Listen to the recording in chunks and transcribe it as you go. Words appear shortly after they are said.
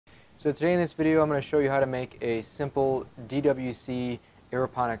So today in this video I'm going to show you how to make a simple D.W.C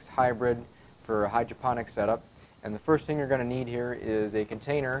aeroponics hybrid for a hydroponic setup. And the first thing you're going to need here is a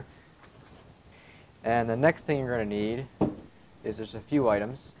container. And the next thing you're going to need is just a few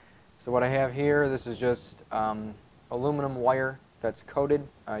items. So what I have here, this is just aluminum wire that's coated.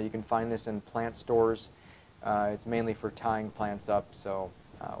 You can find this in plant stores. It's mainly for tying plants up, so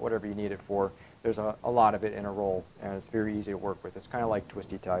whatever you need it for. There's a lot of it in a roll, and it's very easy to work with. It's kind of like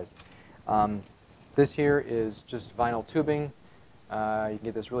twisty ties. This here is just vinyl tubing. You can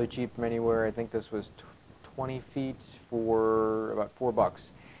get this really cheap from anywhere. I think this was 20 feet for about $4.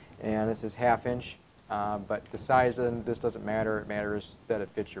 And this is 1/2 inch, but the size of this doesn't matter. It matters that it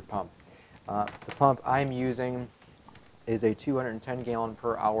fits your pump. The pump I'm using is a 210 gallon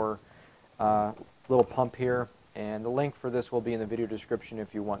per hour little pump here, and the link for this will be in the video description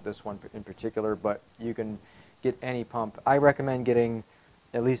if you want this one in particular, but you can get any pump. I recommend getting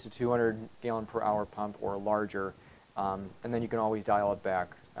at least a 200 gallon per hour pump or larger, and then you can always dial it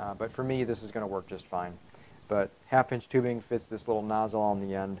back. But for me, this is going to work just fine. But 1/2 inch tubing fits this little nozzle on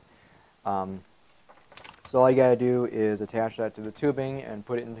the end. So all you got to do is attach that to the tubing and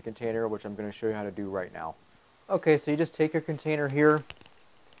put it in the container, which I'm going to show you how to do right now. Okay, so you just take your container here,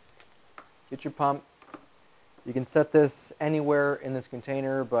 get your pump. You can set this anywhere in this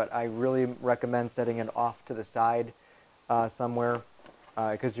container, but I really recommend setting it off to the side somewhere,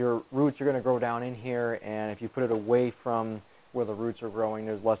 because your roots are going to grow down in here, and if you put it away from where the roots are growing,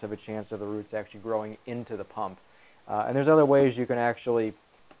 there's less of a chance of the roots actually growing into the pump. And there's other ways you can actually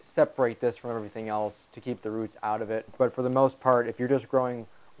separate this from everything else to keep the roots out of it, but for the most part, if you're just growing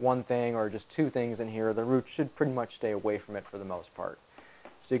one thing or just two things in here, the roots should pretty much stay away from it for the most part.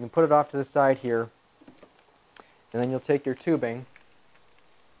 So you can put it off to the side here, and then you'll take your tubing,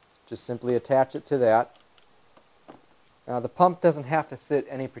 just simply attach it to that. Now the pump doesn't have to sit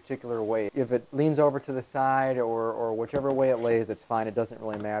any particular way. If it leans over to the side or whichever way it lays, it's fine. It doesn't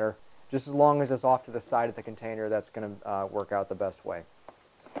really matter. Just as long as it's off to the side of the container, that's going to work out the best way.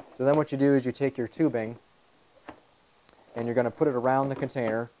 So then what you do is you take your tubing and you're going to put it around the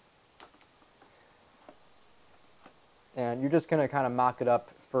container, and you're just going to kind of mock it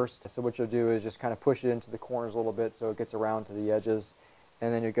up first. So what you'll do is just kind of push it into the corners a little bit so it gets around to the edges,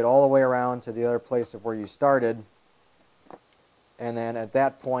 and then you get all the way around to the other place of where you started, and then at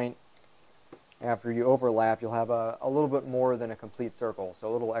that point, after you overlap, you'll have a little bit more than a complete circle, so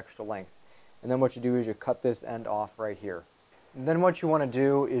a little extra length. And then what you do is you cut this end off right here. And then what you want to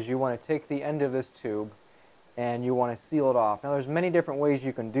do is you want to take the end of this tube and you want to seal it off. Now there's many different ways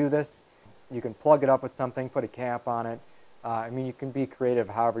you can do this. You can plug it up with something, put a cap on it. I mean, you can be creative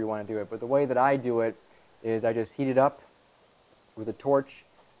however you want to do it, but the way that I do it is I just heat it up with a torch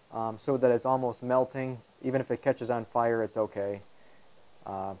so that it's almost melting. Even if it catches on fire, it's okay.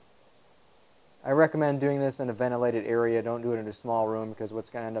 I recommend doing this in a ventilated area. Don't do it in a small room, because what's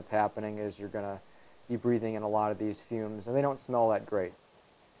going to end up happening is you're going to be breathing in a lot of these fumes, and they don't smell that great.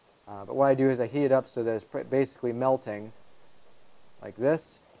 But what I do is I heat it up so that it's basically melting like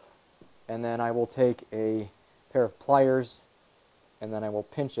this, and then I will take a pair of pliers and then I will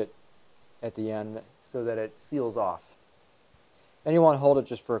pinch it at the end so that it seals off. And you want to hold it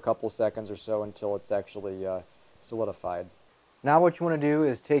just for a couple seconds or so until it's actually solidified. Now what you want to do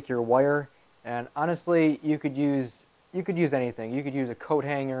is take your wire, and honestly you could use anything. You could use a coat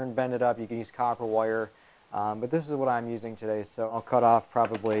hanger and bend it up. You could use copper wire. But this is what I'm using today, so I'll cut off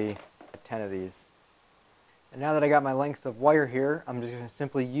probably 10 of these. And now that I got my lengths of wire here, I'm just going to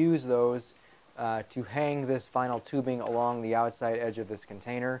simply use those to hang this vinyl tubing along the outside edge of this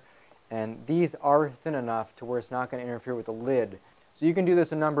container. And these are thin enough to where it's not going to interfere with the lid. So you can do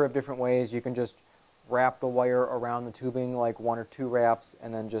this a number of different ways. You can just wrap the wire around the tubing like 1 or 2 wraps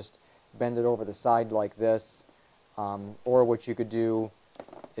and then just bend it over the side like this. Or what you could do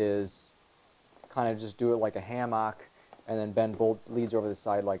is kind of just do it like a hammock and then bend both leads over the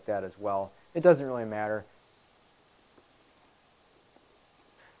side like that as well. It doesn't really matter.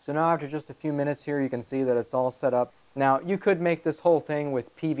 So now after just a few minutes here, you can see that it's all set up. Now you could make this whole thing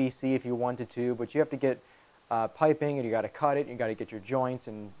with PVC if you wanted to, but you have to get piping, and you got to cut it, you got to get your joints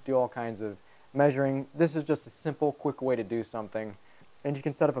and do all kinds of measuring. This is just a simple, quick way to do something, and you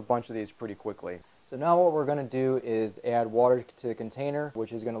can set up a bunch of these pretty quickly. So now what we're going to do is add water to the container,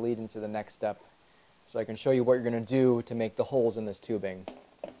 which is going to lead into the next step. So I can show you what you're going to do to make the holes in this tubing.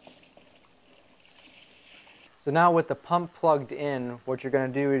 So now with the pump plugged in, what you're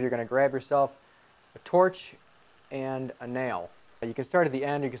going to do is you're going to grab yourself a torch and a nail. You can start at the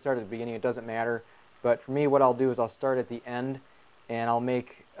end, you can start at the beginning, it doesn't matter. But for me, what I'll do is I'll start at the end, and I'll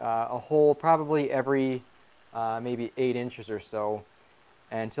make a hole probably every maybe 8 inches or so.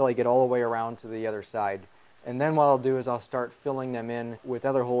 until I get all the way around to the other side. And then what I'll do is I'll start filling them in with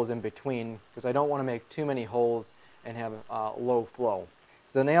other holes in between, because I don't want to make too many holes and have low flow.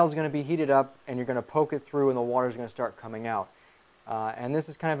 So the nail is going to be heated up, and you're going to poke it through, and the water is going to start coming out. And this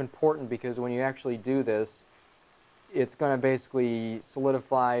is kind of important because when you actually do this, it's going to basically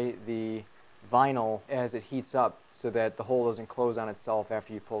solidify the vinyl as it heats up so that the hole doesn't close on itself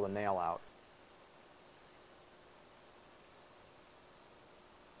after you pull the nail out.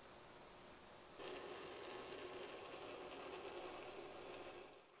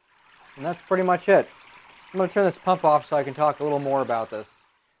 And that's pretty much it. I'm going to turn this pump off so I can talk a little more about this.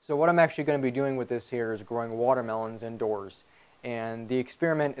 So what I'm actually going to be doing with this here is growing watermelons indoors. And the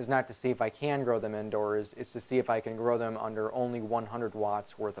experiment is not to see if I can grow them indoors, it's to see if I can grow them under only 100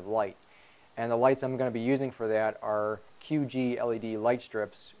 watts worth of light. And the lights I'm going to be using for that are QG LED light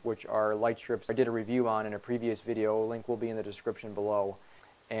strips, which are light strips I did a review on in a previous video. Link will be in the description below.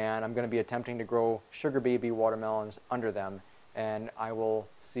 And I'm going to be attempting to grow sugar baby watermelons under them, and I will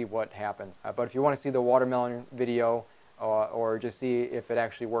see what happens. But if you want to see the watermelon video or just see if it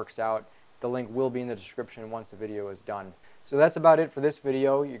actually works out, the link will be in the description once the video is done. So that's about it for this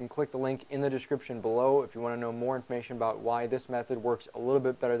video. You can click the link in the description below if you want to know more information about why this method works a little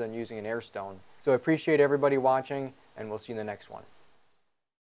bit better than using an Airstone. So I appreciate everybody watching, and we'll see you in the next one.